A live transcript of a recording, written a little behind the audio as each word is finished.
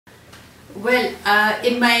Well,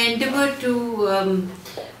 in my endeavor to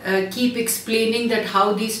keep explaining that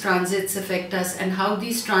how these transits affect us and how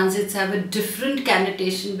these transits have a different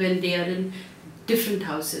connotation when they are in different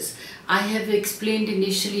houses. I have explained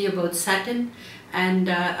initially about Saturn, and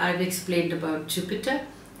I've explained about Jupiter,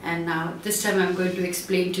 and now this time I'm going to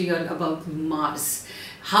explain to you all about Mars.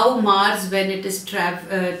 How Mars, when it is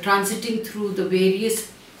transiting through the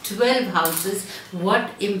various 12 houses, what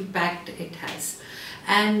impact it has.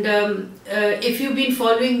 And if you've been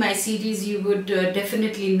following my series, you would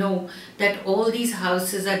definitely know that all these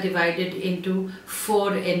houses are divided into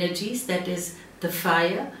 4 energies, that is the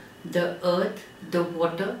fire, the earth, the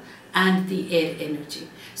water and the air energy.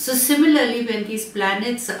 So similarly, when these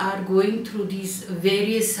planets are going through these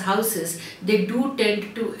various houses, they do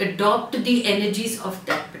tend to adopt the energies of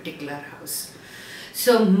that particular house.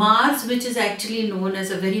 So Mars, which is actually known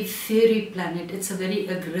as a very fiery planet, it's a very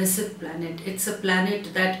aggressive planet. It's a planet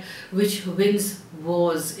which wins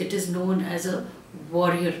wars. It is known as a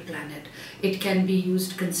warrior planet. It can be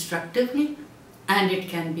used constructively and it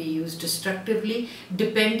can be used destructively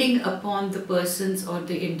depending upon the person's or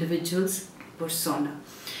the individual's persona.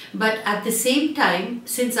 But at the same time,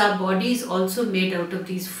 since our body is also made out of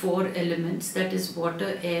these 4 elements, that is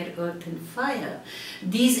water, air, earth and fire,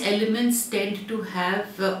 these elements tend to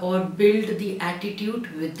have or build the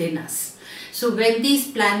attitude within us. So when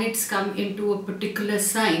these planets come into a particular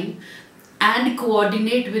sign and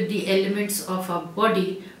coordinate with the elements of our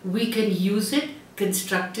body, we can use it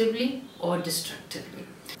constructively or destructively.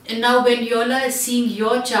 And now when you all are seeing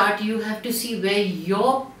your chart, you have to see where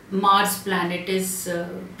your Mars planet is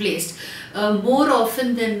placed. More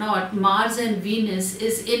often than not, Mars and Venus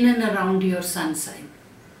is in and around your sun sign.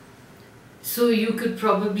 So you could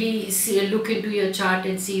probably look into your chart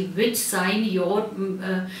and see which sign your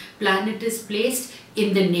planet is placed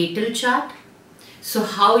in the natal chart. So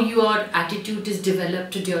how your attitude is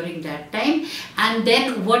developed during that time, and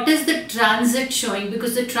then what is the transit showing,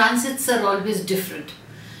 because the transits are always different.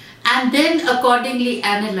 And then accordingly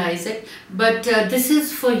analyze it. But this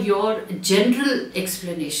is for your general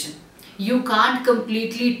explanation. You can't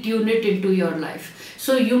completely tune it into your life.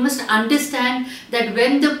 So you must understand that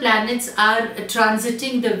when the planets are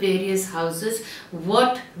transiting the various houses,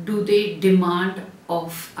 what do they demand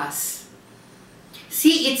of us?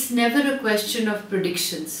 See, it's never a question of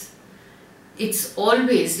predictions. It's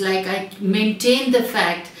always, like, I maintain the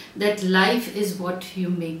fact that life is what you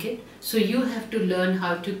make it. So you have to learn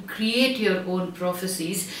how to create your own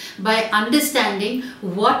prophecies by understanding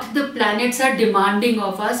what the planets are demanding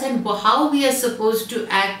of us and how we are supposed to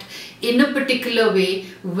act in a particular way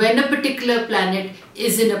when a particular planet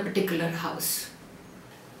is in a particular house.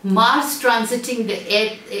 Mars transiting the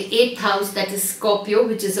 8th house, that is Scorpio,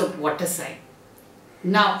 which is a water sign.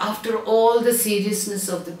 Now, after all the seriousness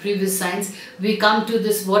of the previous signs, we come to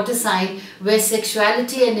this water sign where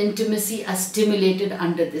sexuality and intimacy are stimulated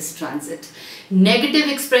under this transit. Negative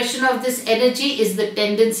expression of this energy is the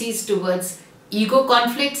tendencies towards ego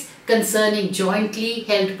conflicts concerning jointly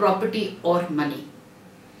held property or money.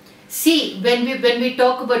 See, when we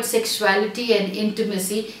talk about sexuality and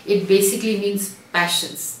intimacy, it basically means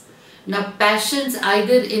passions. Now, passions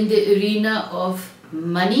either in the arena of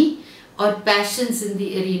money or passions in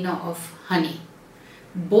the arena of honey.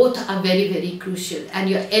 Both are very, very crucial, and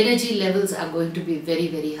your energy levels are going to be very,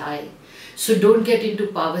 very high. So don't get into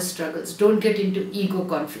power struggles, don't get into ego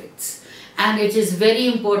conflicts. And it is very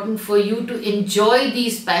important for you to enjoy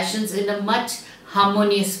these passions in a much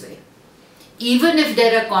harmonious way. Even if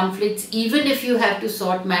there are conflicts, even if you have to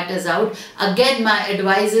sort matters out, again my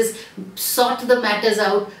advice is sort the matters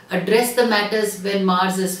out, address the matters when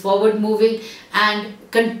Mars is forward moving, and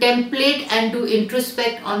contemplate and do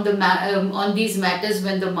introspect on these matters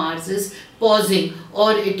when the Mars is pausing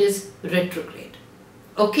or it is retrograde.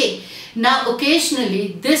 Okay, now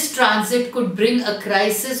occasionally this transit could bring a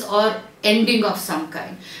crisis or ending of some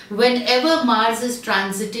kind. Whenever Mars is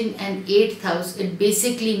transiting an 8th house, it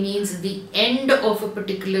basically means the end of a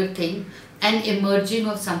particular thing and emerging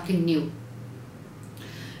of something new.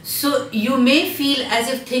 So you may feel as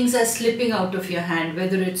if things are slipping out of your hand,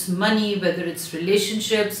 whether it's money, whether it's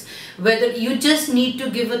relationships, whether you just need to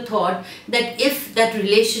give a thought that if that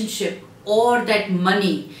relationship or that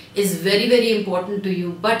money is very, very important to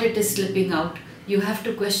you, but it is slipping out, you have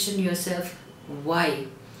to question yourself, why?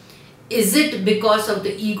 Is it because of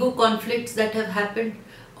the ego conflicts that have happened?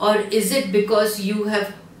 Or is it because you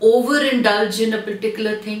have overindulged in a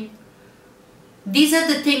particular thing? These are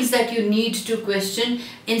the things that you need to question.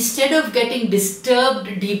 Instead of getting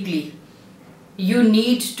disturbed deeply, you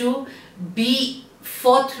need to be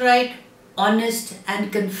forthright, honest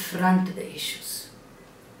and confront the issues.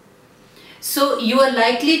 So you are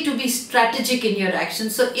likely to be strategic in your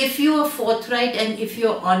actions. So if you are forthright and if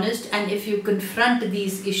you're honest and if you confront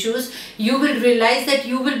these issues, you will realize that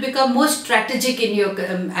you will become more strategic in your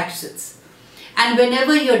actions. And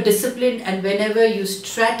whenever you're disciplined and whenever you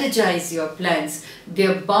strategize your plans,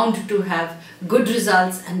 they're bound to have good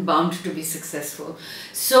results and bound to be successful.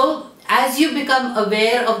 So as you become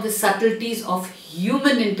aware of the subtleties of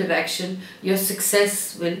human interaction, your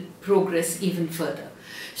success will progress even further.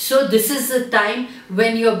 So this is the time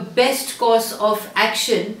when your best course of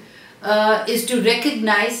action is to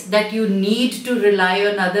recognize that you need to rely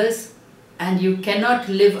on others and you cannot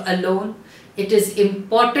live alone. It is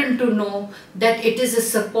important to know that it is a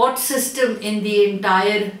support system in the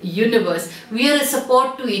entire universe. We are a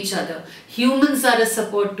support to each other. Humans are a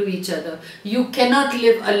support to each other. You cannot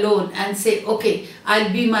live alone and say, okay,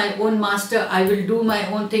 I'll be my own master, I will do my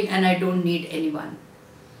own thing and I don't need anyone.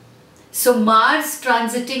 So Mars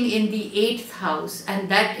transiting in the 8th house and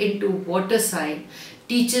that into water sign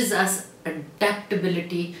teaches us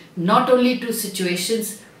adaptability not only to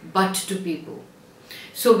situations but to people.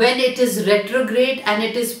 So when it is retrograde and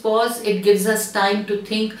it is pause, it gives us time to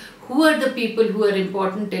think, who are the people who are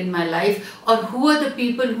important in my life, or who are the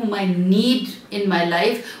people whom I need in my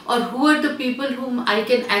life, or who are the people whom I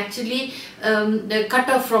can actually cut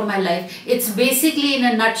off from my life. It's basically, in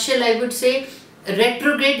a nutshell, I would say,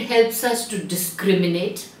 retrograde helps us to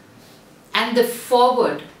discriminate and the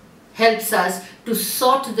forward helps us to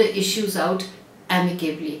sort the issues out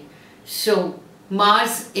amicably. So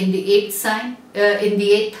Mars in the 8th sign, in the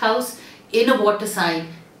 8th house, in a water sign,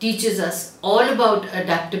 teaches us all about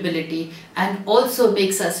adaptability and also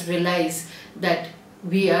makes us realize that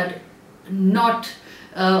we are not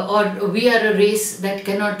or we are a race that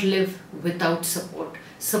cannot live without support.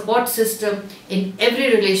 Support system in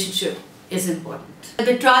every relationship is important.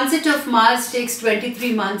 The transit of Mars takes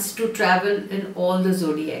 23 months to travel in all the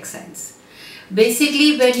zodiac signs.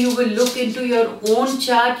 Basically, when you will look into your own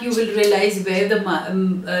chart, you will realize where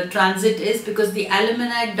the transit is, because the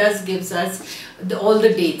almanac does gives us all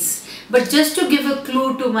the dates. But just to give a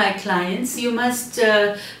clue to my clients, you must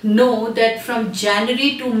know that from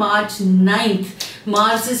January to March 9th,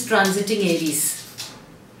 Mars is transiting Aries.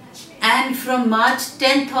 And from March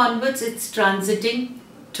 10th onwards, it's transiting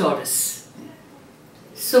Taurus.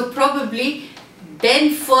 So probably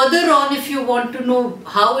then further on, if you want to know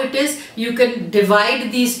how it is, you can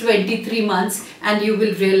divide these 23 months and you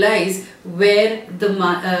will realize where the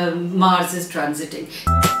Mars is transiting.